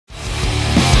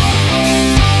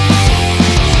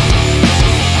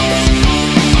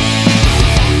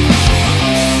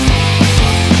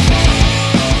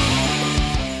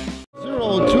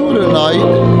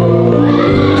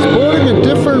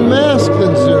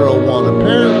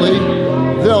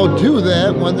do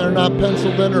that when they're not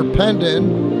penciled in or penned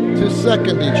in to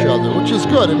second each other, which is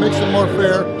good. It makes it more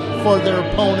fair for their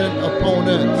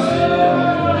opponents.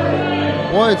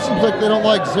 Boy, it seems like they don't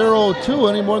like 0-2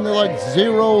 any more than they like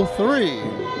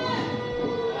 0-3.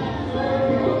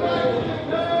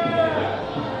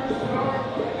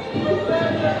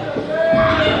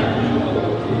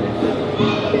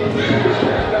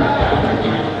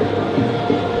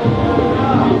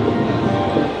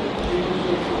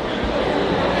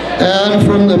 And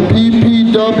from the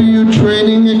PPW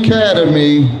Training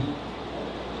Academy,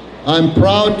 I'm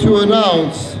proud to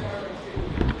announce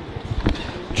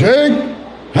Jake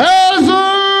Hazard!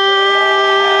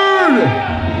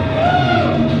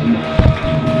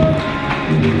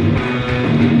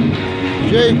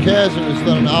 Jake Hazard has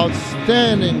done an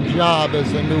outstanding job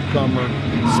as a newcomer.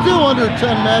 Still under 10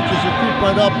 matches, you keep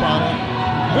right up on it.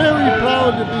 Very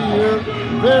proud to be here.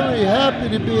 Very happy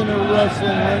to be in a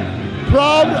wrestling ring.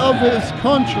 Proud of his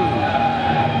country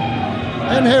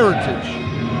and heritage.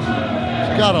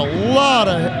 He's got a lot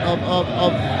of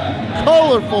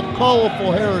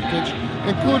colorful heritage,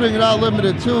 including, not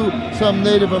limited to, some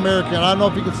Native American. I don't know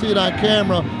if you can see it on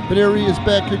camera, but here he is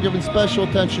back here giving special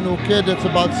attention to a kid that's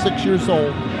about 6 years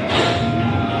old.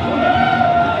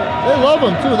 They love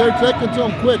him too. They're taking to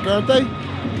him quick, aren't they?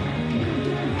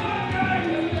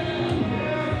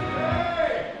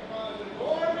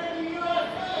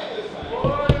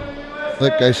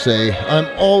 Like I say, I'm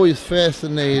always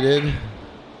fascinated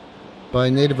by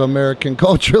Native American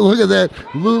culture. Look at that.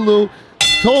 Lulu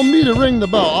told me to ring the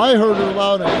bell. I heard her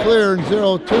loud and clear in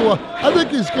 0-2. I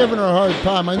think he's giving her a hard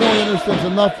time. I know he understands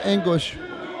enough English.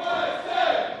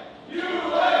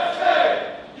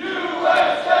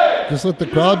 Just let the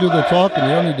crowd do the talking. You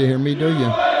don't need to hear me, do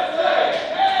you?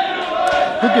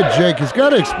 Look at Jake. He's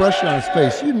got an expression on his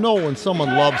face. You know when someone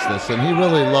loves this, and he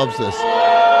really loves this.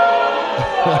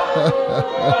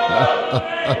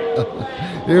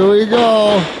 Here we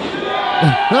go.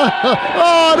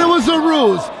 Oh, it was a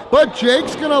ruse. But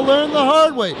Jake's going to learn the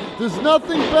hard way. There's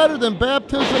nothing better than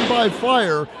baptism by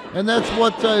fire, and that's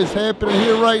what is happening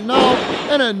here right now.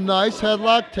 And a nice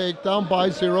headlock takedown by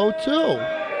 0-2.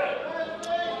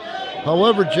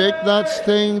 However, Jake not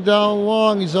staying down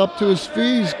long. He's up to his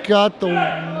feet. He's got the...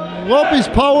 Well, he's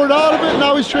powered out of it.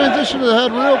 Now he's transitioned to the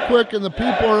head real quick, and the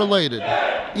people are elated.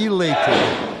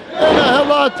 And a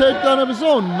headlock takedown of his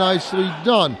own. Nicely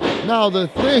done. Now, the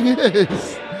thing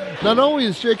is, not only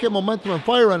is Jake have momentum and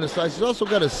fire on his side, he's also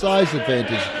got a size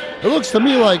advantage. It looks to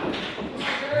me like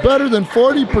better than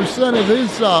 40% of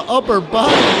his upper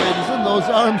body weight is in those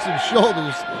arms and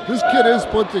shoulders. This kid is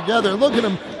put together. Look at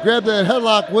him grab that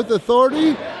headlock with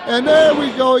authority. And there we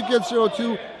go. He gets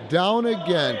 0-2 down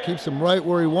again. Keeps him right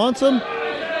where he wants him.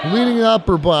 Leaning the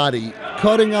upper body,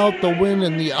 cutting out the wind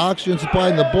and the oxygen supply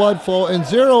and the blood flow. And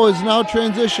Zero is now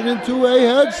transitioned into a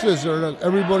head scissor.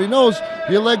 Everybody knows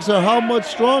your legs are how much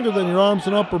stronger than your arms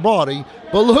and upper body.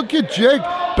 But look at Jake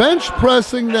bench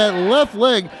pressing that left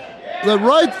leg, the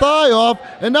right thigh off,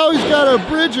 and now he's got a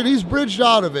bridge and he's bridged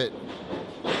out of it.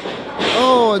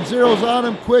 Oh, and Zero's on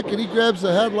him quick, and he grabs the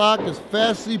headlock as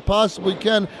fast as he possibly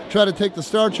can. Try to take the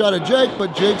starch out of Jake,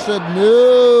 but Jake said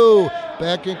no.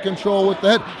 Back in control with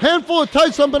that. Handful of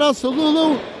tights, unbeknownst to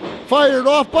Lulu. Fired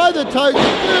off by the tights.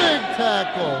 Big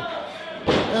tackle.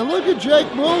 And look at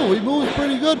Jake move. He moves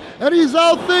pretty good. And he's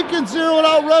out thinking Zero and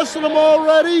out wrestling him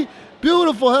already.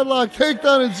 Beautiful headlock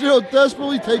takedown, and Zero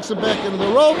desperately takes him back into the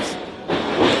ropes.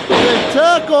 Big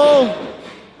tackle.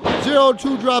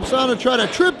 0-2 drops on to try to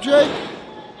trip Jake.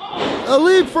 A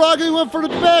leapfrog, he went for the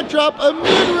backdrop. A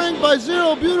mid-ring by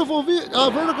Zero, beautiful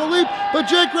vertical leap, but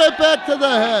Jake right back to the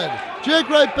head. Jake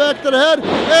right back to the head,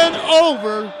 and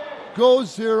over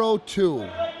goes 0-2.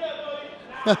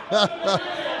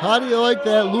 How do you like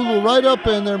that? Lulu right up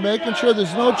in there, making sure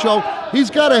there's no choke.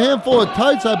 He's got a handful of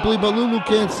tights, I believe, but Lulu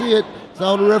can't see it.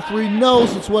 Now the referee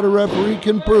knows it's what a referee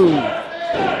can prove.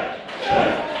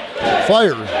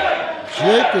 Fire.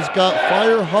 Jake has got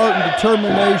fire, heart, and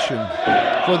determination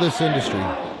for this industry.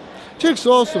 Jake's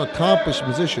also an accomplished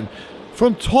musician.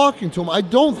 From talking to him, I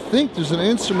don't think there's an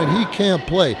instrument he can't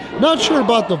play. Not sure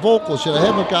about the vocals yet. I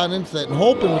haven't gotten into that, and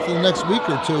hoping within the next week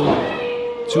or two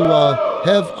to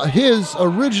have his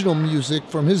original music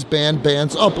from his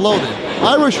bands uploaded.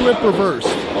 Irish Whip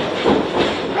reversed.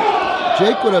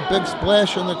 Jake with a big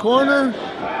splash in the corner,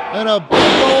 and a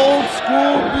big old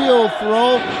school Beal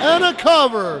throw, and a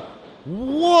cover.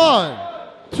 1,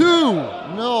 2,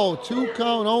 no, 2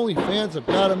 count only. Fans have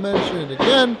got to mention it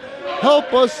again.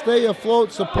 Help us stay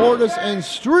afloat, support us, and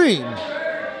stream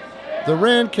the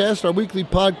Randcast, our weekly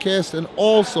podcast, and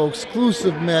also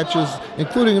exclusive matches,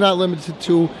 including not limited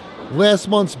to last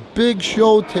month's big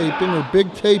show taping or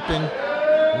big taping,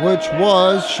 which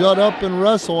was Shut Up and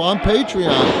Wrestle on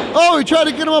Patreon. Oh, he tried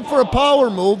to get him up for a power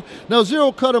move. Now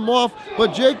Zero cut him off,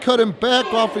 but Jake cut him back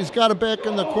off. He's got him back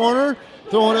in the corner,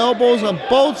 throwing elbows on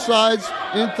both sides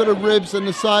into the ribs and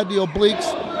the side, the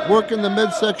obliques, working the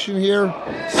midsection here.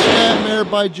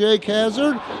 Snapmare by Jake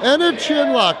Hazard, and a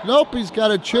chin lock. Nope, he's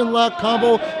got a chin lock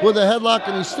combo with a headlock,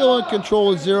 and he's still in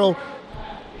control of Zero.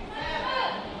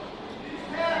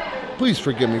 Please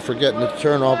forgive me for getting to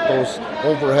turn off those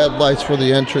overhead lights for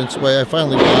the entranceway. I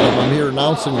finally got him. I'm here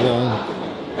announcing alone.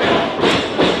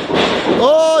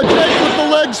 Oh, Jake with the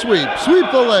leg sweep.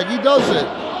 Sweep the leg. He does it.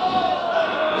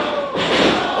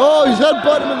 Oh, he's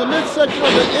headbutting him in the midsection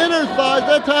of the inner thighs.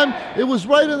 That time, it was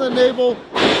right in the navel.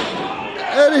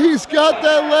 And he's got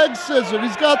that leg scissored.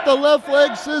 He's got the left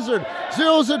leg scissored.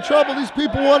 Zero's in trouble. These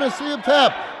people want to see him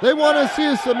tap. They want to see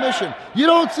a submission. You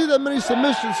don't see that many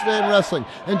submissions today in wrestling.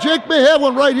 And Jake may have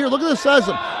one right here. Look at the size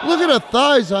of him. Look at the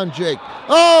thighs on Jake.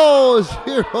 Oh,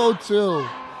 0-2.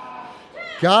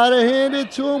 Gotta hand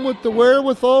it to him with the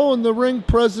wherewithal and the ring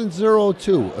presence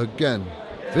 0-2. Again,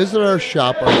 visit our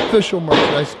shop, our official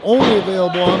merchandise, only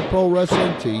available on Pro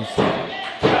Wrestling Tees.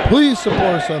 Please support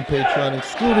us on Patreon,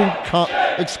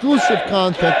 exclusive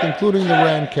content, including the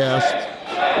Rancast.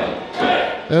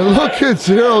 And look at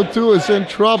 0-2 is in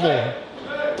trouble.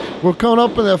 We're coming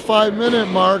up in that 5-minute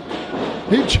mark.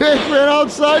 Jake ran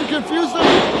outside, confused him,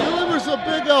 delivers a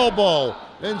big elbow.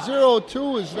 And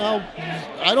 0-2 is now,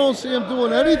 I don't see him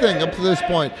doing anything up to this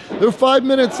point. They're 5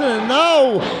 minutes in, and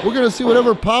now we're going to see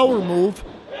whatever power move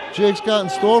Jake's got in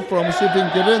store for him. We'll see if he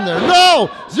can get in there. No!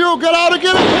 Zero got out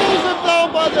again and pulls him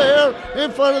down by the hair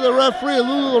in front of the referee.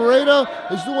 Lulu Laredo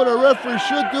is doing what a referee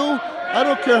should do. I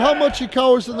don't care how much he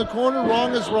cowers in the corner.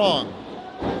 Wrong is wrong.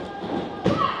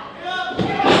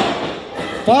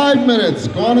 5 minutes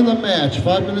gone in the match.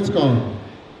 5 minutes gone.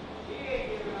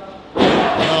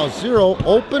 Now Zero,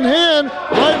 open hand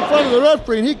right in front of the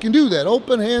referee, and he can do that.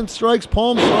 Open hand strikes,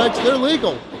 palm strikes, they're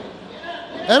legal.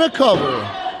 And a cover.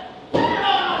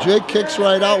 Jake kicks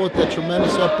right out with that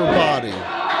tremendous upper body.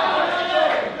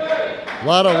 A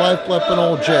lot of life left in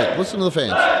old Jake. Listen to the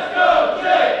fans. Let's go,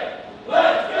 Jake!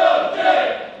 Let's go,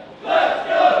 Jake! Let's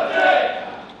go, Jake!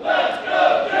 Let's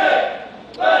go, Jake!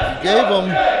 Let's He gave him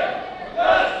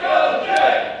Let's go,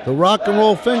 Jake! the rock and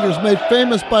roll fingers made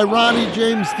famous by Ronnie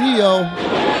James Dio.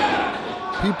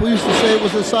 People used to say it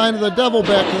was a sign of the devil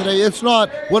back in the day. It's not.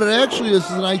 What it actually is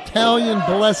an Italian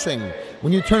blessing.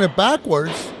 When you turn it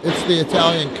backwards, it's the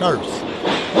Italian curse.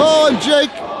 Oh, and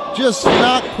Jake just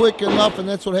not quick enough, and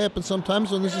that's what happens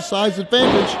sometimes when there's a size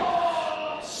advantage.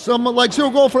 Someone like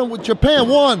Zero go from with Japan,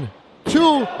 1, 2,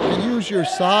 and use your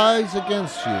size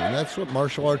against you. And that's what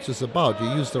martial arts is about.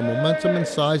 You use their momentum and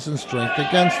size and strength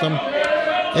against them.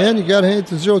 And you got to hand it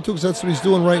to 0-2 because that's what he's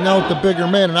doing right now with the bigger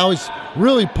man. And now he's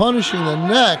really punishing the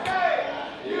neck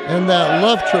and that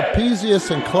left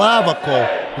trapezius and clavicle.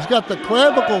 He's got the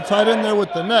clavicle tied in there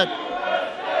with the neck.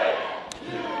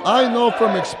 I know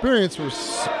from experience with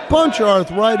a bunch of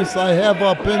arthritis I have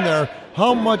up in there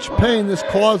how much pain this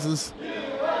causes.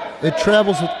 It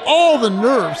travels with all the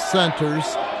nerve centers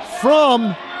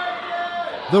from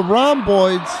the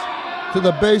rhomboids to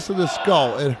the base of the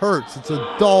skull. It hurts. It's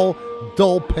a dull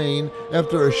pain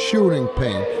after a shooting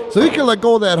pain. So he can let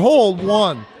go of that hold,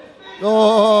 1.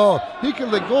 Oh, he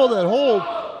can let go of that hold,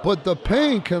 but the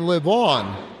pain can live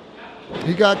on.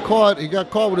 He got caught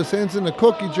with his hands in the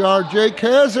cookie jar. Jake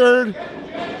Hazard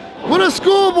with a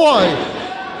schoolboy.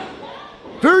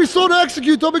 Very slow to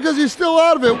execute though because he's still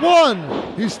out of it.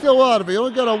 1, he's still out of it. He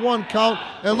only got a 1 count.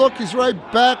 And look, he's right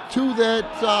back to that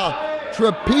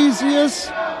trapezius,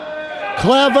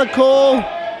 clavicle,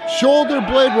 shoulder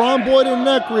blade, rhomboid, and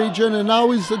neck region, and now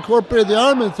he's incorporated the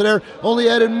arm into there, only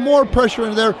added more pressure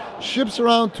into there, ships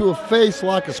around to a face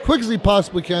lock as quick as he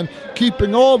possibly can,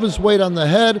 keeping all of his weight on the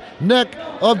head, neck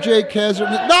of Jake Hazard.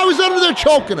 Now he's under there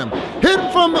choking him. Hidden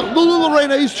from Lulu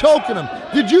Lorena, he's choking him.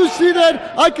 Did you see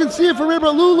that? I can see it from here,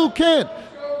 but Lulu can't.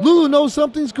 Lulu knows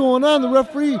something's going on. The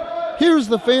referee hears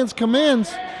the fans'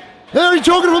 commands. There he's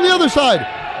choking from the other side.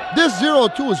 This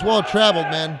 0-2 is well traveled,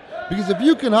 man. Because if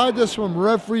you can hide this from a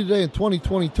referee today in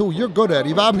 2022, you're good at it.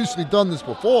 You've obviously done this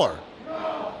before.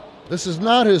 This is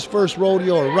not his first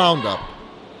rodeo or roundup.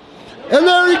 And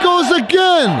there he goes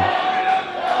again.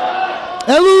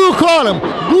 And Lulu caught him.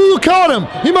 Lulu caught him.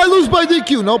 He might lose by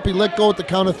DQ. Nope, he let go at the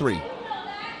count of 3.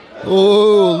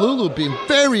 Oh, Lulu being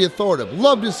very authoritative.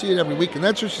 Love to see it every week, and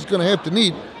that's what she's going to have to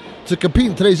need to compete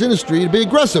in today's industry, to be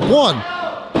aggressive. 1,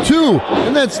 2,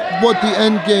 and that's what the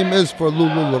end game is for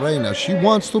Lulu Lorena. She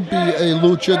wants to be a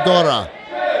luchadora.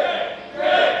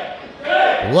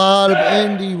 A lot of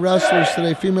indie wrestlers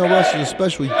today, female wrestlers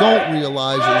especially, don't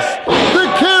realize is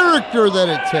the character that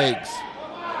it takes.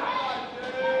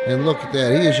 And look at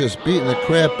that. He is just beating the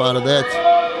crap out of that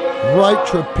right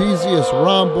trapezius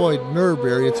rhomboid nerve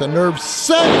area. It's a nerve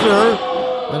center.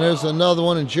 And there's another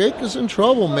one. And Jake is in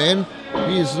trouble, man.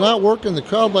 He is not working the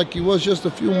crowd like he was just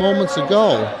a few moments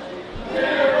ago.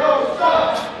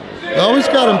 Now he's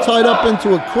got him tied up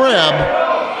into a crab.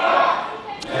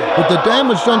 With the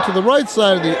damage done to the right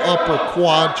side of the upper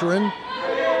quadrant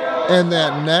and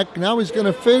that neck. Now he's going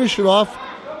to finish it off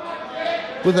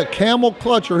with a camel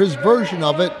clutch, or his version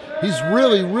of it. He's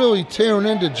really, really tearing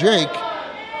into Jake.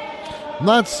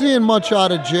 Not seeing much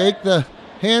out of Jake. The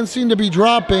hands seem to be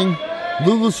dropping.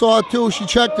 Lulu saw it too. She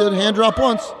checked it. Hand drop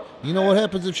once. You know what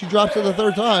happens if she drops it the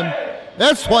third time.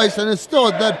 That's twice, and it's still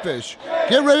a dead fish.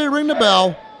 Get ready to ring the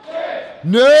bell.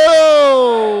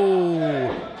 No!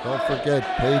 Don't forget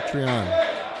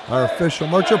Patreon, our official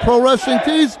merch of Pro Wrestling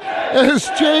Tees, as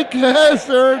Jake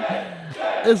Hazzard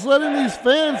is letting these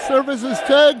fans serve as his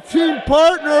tag team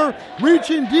partner,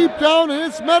 reaching deep down, and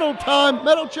it's metal time,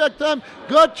 metal check time,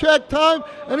 gut check time,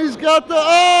 and he's got the,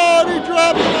 and he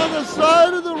dropped it on the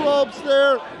side of the ropes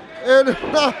there, and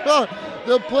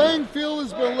the playing field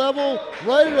has been level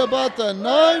right at about the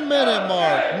 9-minute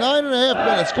mark, 9.5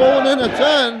 minutes, going into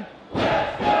 10.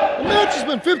 The match has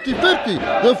been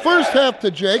 50-50. The first half to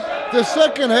Jake, the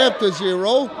second half to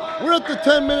 0. We're at the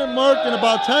 10-minute mark in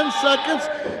about 10 seconds,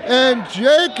 and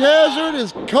Jake Hazzard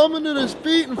is coming to his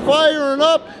feet and firing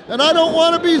up, and I don't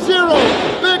want to be 0.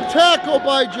 Big tackle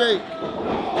by Jake.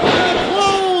 Big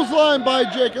clothesline by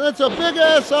Jake, and that's a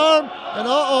big-ass arm, and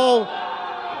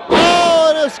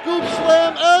and a scoop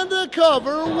slam and a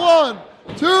cover. 1,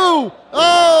 2,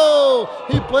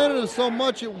 he planted it so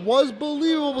much it was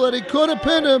believable that he could have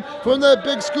pinned him from that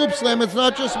big scoop slam. It's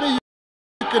not just me.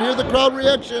 You can hear the crowd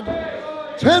reaction.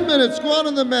 10 minutes gone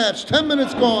in the match. 10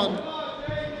 minutes gone.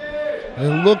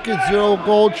 And look at Zero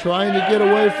Gold trying to get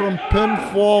away from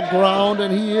pinfall ground,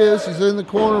 and he is. He's in the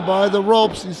corner by the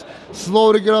ropes. He's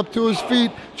slow to get up to his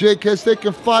feet. Jake has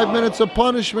taken 5 minutes of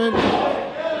punishment.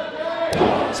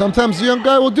 Sometimes the young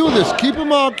guy will do this. Keep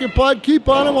him occupied, keep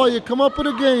on him while you come up with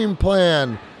a game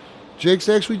plan. Jake's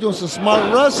actually doing some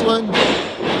smart wrestling.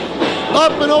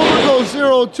 Up and over goes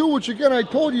 0-2, which again I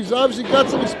told you he's obviously got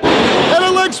some experience. And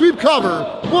a leg sweep cover.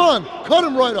 1, cut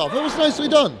him right off. It was nicely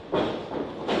done.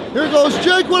 Here goes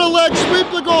Jake with a leg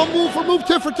sweep to go move for move,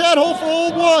 tit for tat, hold for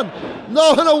hold 1.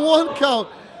 No, and a 1 count.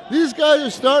 These guys are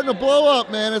starting to blow up,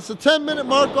 man. It's the 10-minute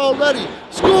mark already.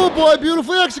 Schoolboy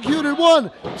beautifully executed.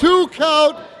 1, 2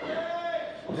 count.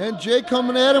 And Jake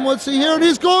coming at him. What's he here? And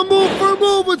he's going move for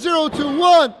move with 0-2.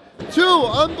 1, 2.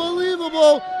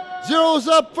 Unbelievable. 0's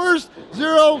up first.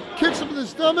 0 kicks him in the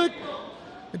stomach.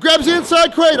 And grabs the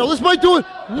inside cradle. This might do it.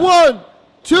 1,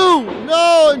 2.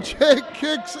 No, and Jake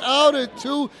kicks out at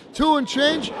 2 and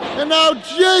change. And now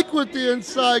Jake with the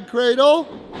inside cradle.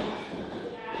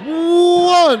 1,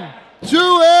 2,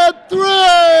 and 3.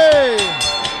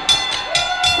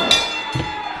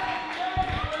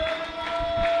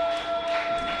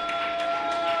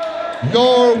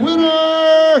 Your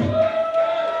winner,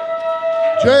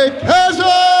 Jake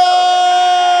Hazzard.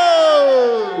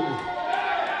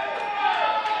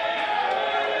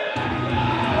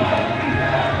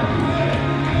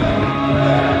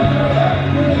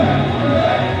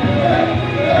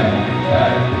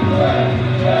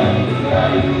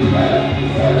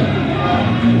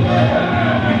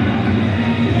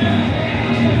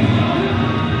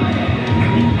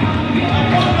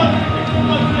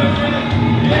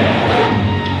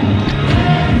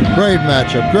 Great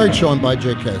matchup. Great showing by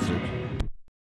Jake Hazzard.